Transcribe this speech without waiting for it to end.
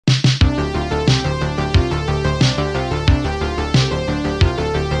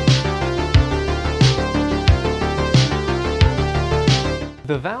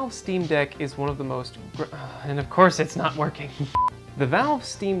The Valve Steam Deck is one of the most, and of course it's not working. The Valve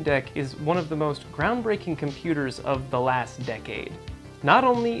Steam Deck is one of the most groundbreaking computers of the last decade. Not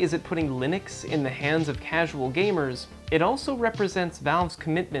only is it putting Linux in the hands of casual gamers, it also represents Valve's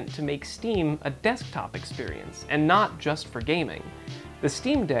commitment to make Steam a desktop experience, and not just for gaming. The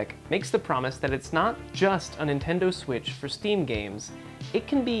Steam Deck makes the promise that it's not just a Nintendo Switch for Steam games, it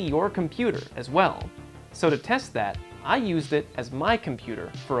can be your computer as well. So to test that, I used it as my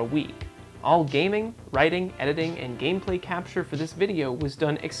computer for a week. All gaming, writing, editing, and gameplay capture for this video was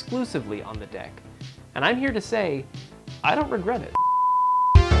done exclusively on the deck. And I'm here to say, I don't regret it.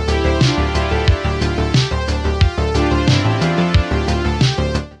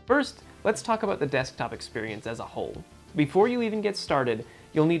 First, let's talk about the desktop experience as a whole. Before you even get started,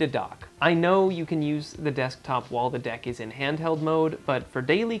 you'll need a dock. I know you can use the desktop while the deck is in handheld mode, but for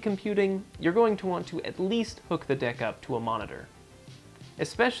daily computing, you're going to want to at least hook the deck up to a monitor.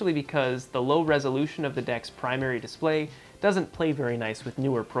 Especially because the low resolution of the deck's primary display doesn't play very nice with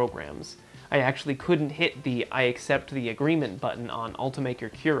newer programs. I actually couldn't hit the I accept the agreement button on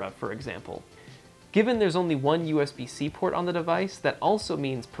Ultimaker Cura, for example. Given there's only one USB-C port on the device, that also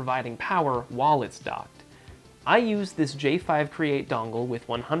means providing power while it's docked. I used this J5 Create dongle with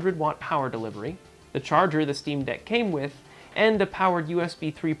 100 watt power delivery, the charger the Steam Deck came with, and a powered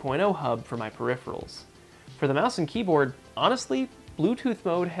USB 3.0 hub for my peripherals. For the mouse and keyboard, honestly, Bluetooth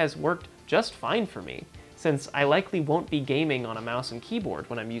mode has worked just fine for me, since I likely won't be gaming on a mouse and keyboard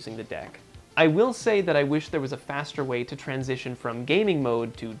when I'm using the deck. I will say that I wish there was a faster way to transition from gaming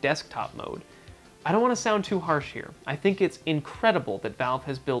mode to desktop mode. I don't want to sound too harsh here. I think it's incredible that Valve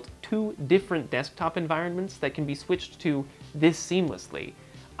has built two different desktop environments that can be switched to this seamlessly.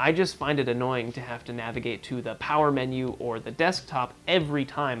 I just find it annoying to have to navigate to the power menu or the desktop every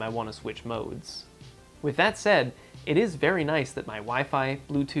time I want to switch modes. With that said, it is very nice that my Wi-Fi,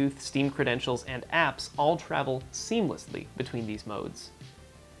 Bluetooth, Steam credentials, and apps all travel seamlessly between these modes.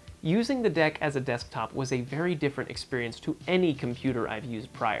 Using the deck as a desktop was a very different experience to any computer I've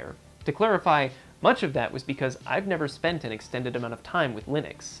used prior. To clarify, much of that was because I've never spent an extended amount of time with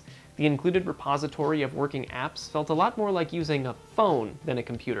Linux. The included repository of working apps felt a lot more like using a phone than a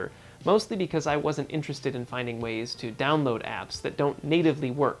computer, mostly because I wasn't interested in finding ways to download apps that don't natively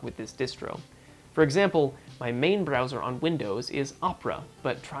work with this distro. For example, my main browser on Windows is Opera,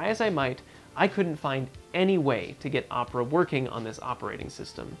 but try as I might, I couldn't find any way to get Opera working on this operating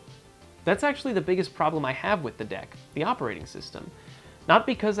system. That's actually the biggest problem I have with the deck, the operating system. Not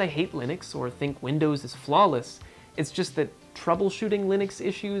because I hate Linux or think Windows is flawless, it's just that troubleshooting Linux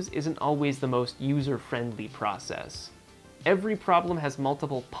issues isn't always the most user-friendly process. Every problem has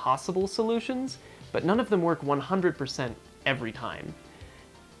multiple possible solutions, but none of them work 100% every time.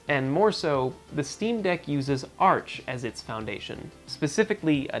 And more so, the Steam Deck uses Arch as its foundation,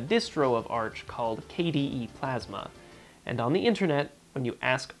 specifically a distro of Arch called KDE Plasma. And on the internet, when you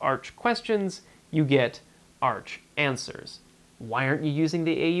ask Arch questions, you get Arch answers. Why aren't you using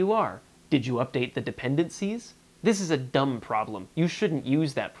the AUR? Did you update the dependencies? This is a dumb problem. You shouldn't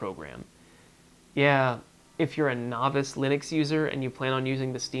use that program. Yeah, if you're a novice Linux user and you plan on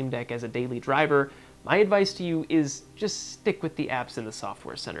using the Steam Deck as a daily driver, my advice to you is just stick with the apps in the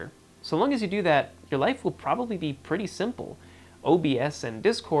Software Center. So long as you do that, your life will probably be pretty simple. OBS and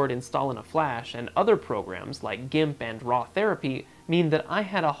Discord install in a flash, and other programs like GIMP and Raw Therapy mean that I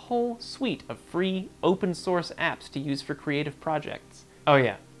had a whole suite of free, open source apps to use for creative projects. Oh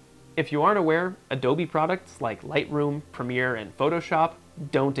yeah, if you aren't aware, Adobe products like Lightroom, Premiere, and Photoshop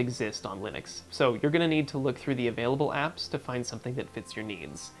don't exist on Linux, so you're going to need to look through the available apps to find something that fits your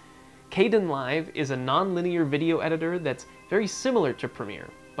needs. Kdenlive is a non-linear video editor that's very similar to Premiere,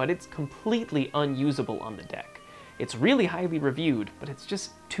 but it's completely unusable on the deck. It's really highly reviewed, but it's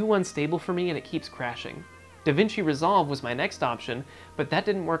just too unstable for me and it keeps crashing. DaVinci Resolve was my next option, but that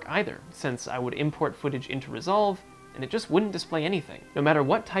didn't work either, since I would import footage into Resolve, and it just wouldn't display anything. No matter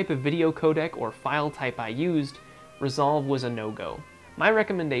what type of video codec or file type I used, Resolve was a no-go. My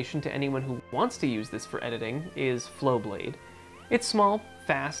recommendation to anyone who wants to use this for editing is Flowblade. It's small,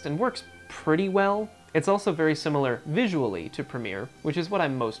 fast, and works pretty well. It's also very similar visually to Premiere, which is what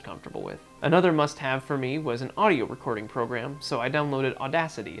I'm most comfortable with. Another must-have for me was an audio recording program, so I downloaded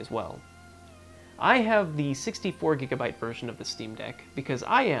Audacity as well. I have the 64GB version of the Steam Deck because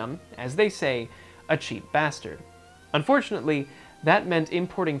I am, as they say, a cheap bastard. Unfortunately, that meant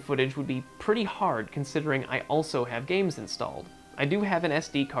importing footage would be pretty hard considering I also have games installed. I do have an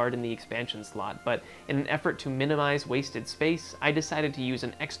SD card in the expansion slot, but in an effort to minimize wasted space, I decided to use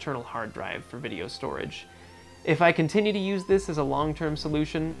an external hard drive for video storage. If I continue to use this as a long-term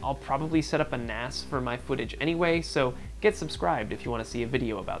solution, I'll probably set up a NAS for my footage anyway, so get subscribed if you want to see a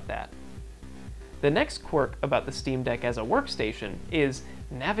video about that. The next quirk about the Steam Deck as a workstation is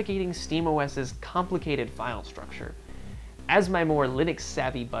navigating SteamOS's complicated file structure. As my more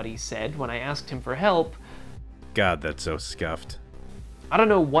Linux-savvy buddy said when I asked him for help, God, that's so scuffed. I don't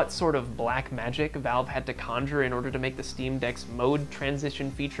know what sort of black magic Valve had to conjure in order to make the Steam Deck's mode transition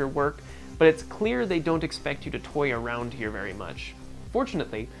feature work, but it's clear they don't expect you to toy around here very much.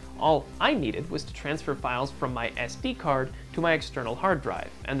 Fortunately, all I needed was to transfer files from my SD card to my external hard drive,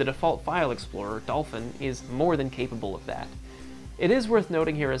 and the default file explorer, Dolphin, is more than capable of that. It is worth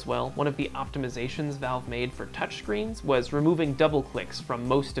noting here as well, one of the optimizations Valve made for touchscreens was removing double clicks from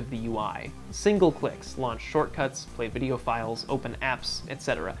most of the UI. Single clicks launch shortcuts, play video files, open apps,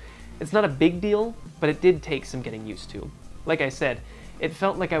 etc. It's not a big deal, but it did take some getting used to. Like I said, it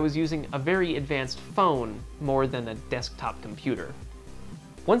felt like I was using a very advanced phone more than a desktop computer.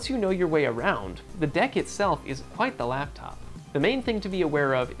 Once you know your way around, the deck itself is quite the laptop. The main thing to be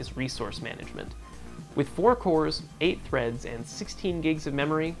aware of is resource management. With 4 cores, 8 threads, and 16 gigs of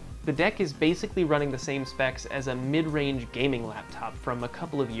memory, the deck is basically running the same specs as a mid-range gaming laptop from a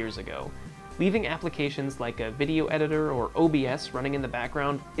couple of years ago. Leaving applications like a video editor or OBS running in the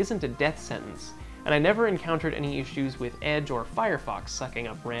background isn't a death sentence, and I never encountered any issues with Edge or Firefox sucking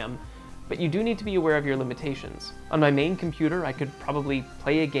up RAM, but you do need to be aware of your limitations. On my main computer, I could probably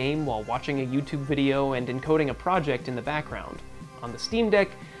play a game while watching a YouTube video and encoding a project in the background. On the Steam Deck,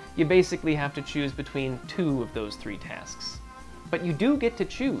 you basically have to choose between 2 of those 3 tasks. But you do get to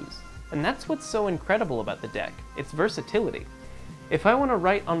choose, and that's what's so incredible about the deck, its versatility. If I want to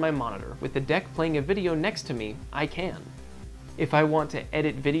write on my monitor with the deck playing a video next to me, I can. If I want to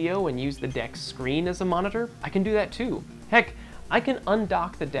edit video and use the deck's screen as a monitor, I can do that too. Heck, I can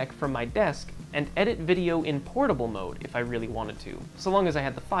undock the deck from my desk and edit video in portable mode if I really wanted to, so long as I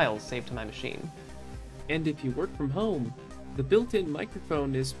had the files saved to my machine. And if you work from home, the built-in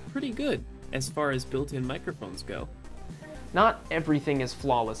microphone is pretty good as far as built-in microphones go. Not everything is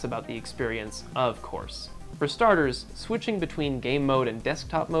flawless about the experience, of course. For starters, switching between game mode and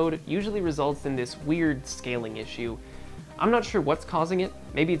desktop mode usually results in this weird scaling issue. I'm not sure what's causing it,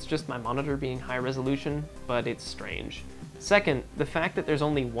 maybe it's just my monitor being high resolution, but it's strange. Second, the fact that there's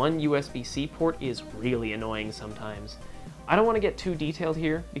only one USB-C port is really annoying sometimes. I don't want to get too detailed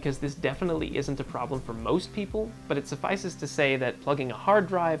here, because this definitely isn't a problem for most people, but it suffices to say that plugging a hard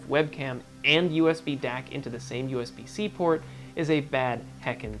drive, webcam, and USB DAC into the same USB-C port is a bad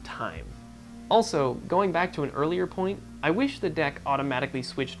heckin' time. Also, going back to an earlier point, I wish the deck automatically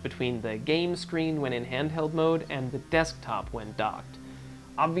switched between the game screen when in handheld mode and the desktop when docked.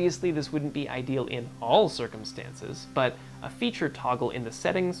 Obviously, this wouldn't be ideal in all circumstances, but a feature toggle in the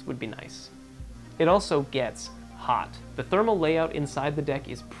settings would be nice. It also gets hot. The thermal layout inside the deck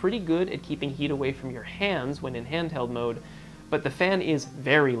is pretty good at keeping heat away from your hands when in handheld mode, but the fan is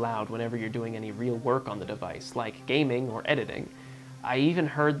very loud whenever you're doing any real work on the device, like gaming or editing. I even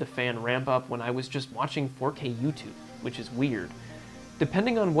heard the fan ramp up when I was just watching 4K YouTube, which is weird.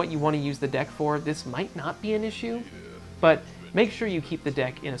 Depending on what you want to use the deck for, this might not be an issue, but make sure you keep the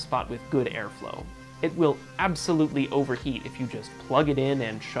deck in a spot with good airflow. It will absolutely overheat if you just plug it in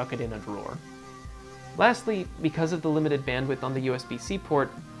and chuck it in a drawer. Lastly, because of the limited bandwidth on the USB-C port,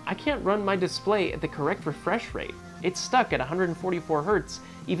 I can't run my display at the correct refresh rate. It's stuck at 144 Hz,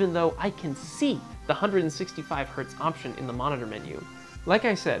 even though I can see the 165 Hz option in the monitor menu. Like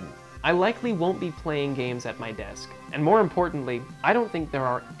I said, I likely won't be playing games at my desk, and more importantly, I don't think there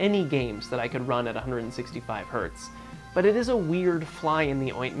are any games that I could run at 165 Hz. But it is a weird fly in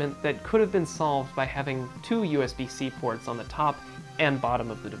the ointment that could have been solved by having 2 USB-C ports on the top and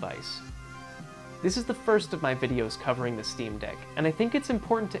bottom of the device. This is the first of my videos covering the Steam Deck, and I think it's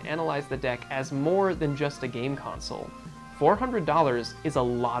important to analyze the deck as more than just a game console. $400 is a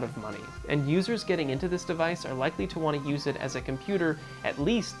lot of money, and users getting into this device are likely to want to use it as a computer at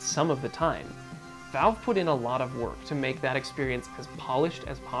least some of the time. Valve put in a lot of work to make that experience as polished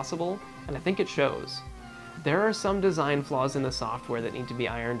as possible, and I think it shows. There are some design flaws in the software that need to be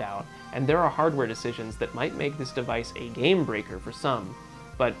ironed out, and there are hardware decisions that might make this device a game breaker for some.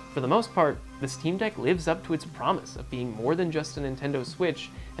 But for the most part, the Steam Deck lives up to its promise of being more than just a Nintendo Switch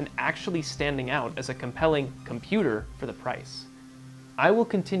and actually standing out as a compelling computer for the price. I will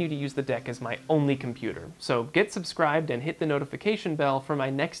continue to use the deck as my only computer, so get subscribed and hit the notification bell for my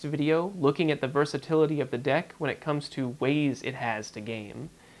next video looking at the versatility of the deck when it comes to ways it has to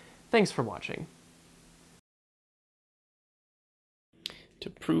game. Thanks for watching. To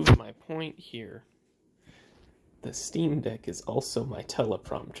prove my point here, the Steam Deck is also my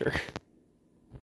teleprompter.